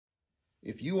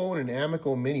If you own an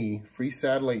Amiko Mini free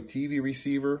satellite TV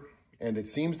receiver and it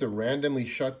seems to randomly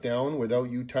shut down without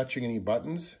you touching any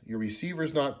buttons, your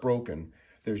receiver's not broken.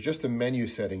 There's just a menu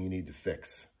setting you need to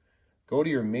fix. Go to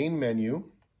your main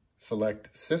menu,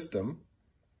 select System,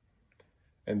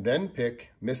 and then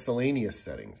pick Miscellaneous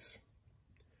Settings.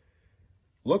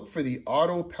 Look for the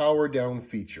Auto Power Down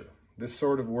feature. This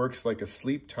sort of works like a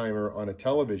sleep timer on a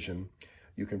television.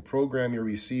 You can program your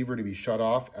receiver to be shut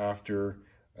off after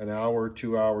an hour,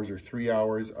 2 hours, or 3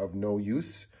 hours of no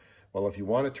use. Well, if you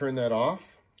want to turn that off,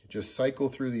 just cycle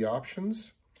through the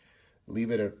options,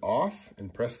 leave it at off,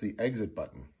 and press the exit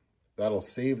button. That'll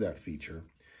save that feature.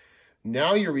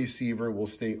 Now your receiver will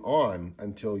stay on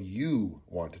until you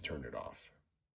want to turn it off.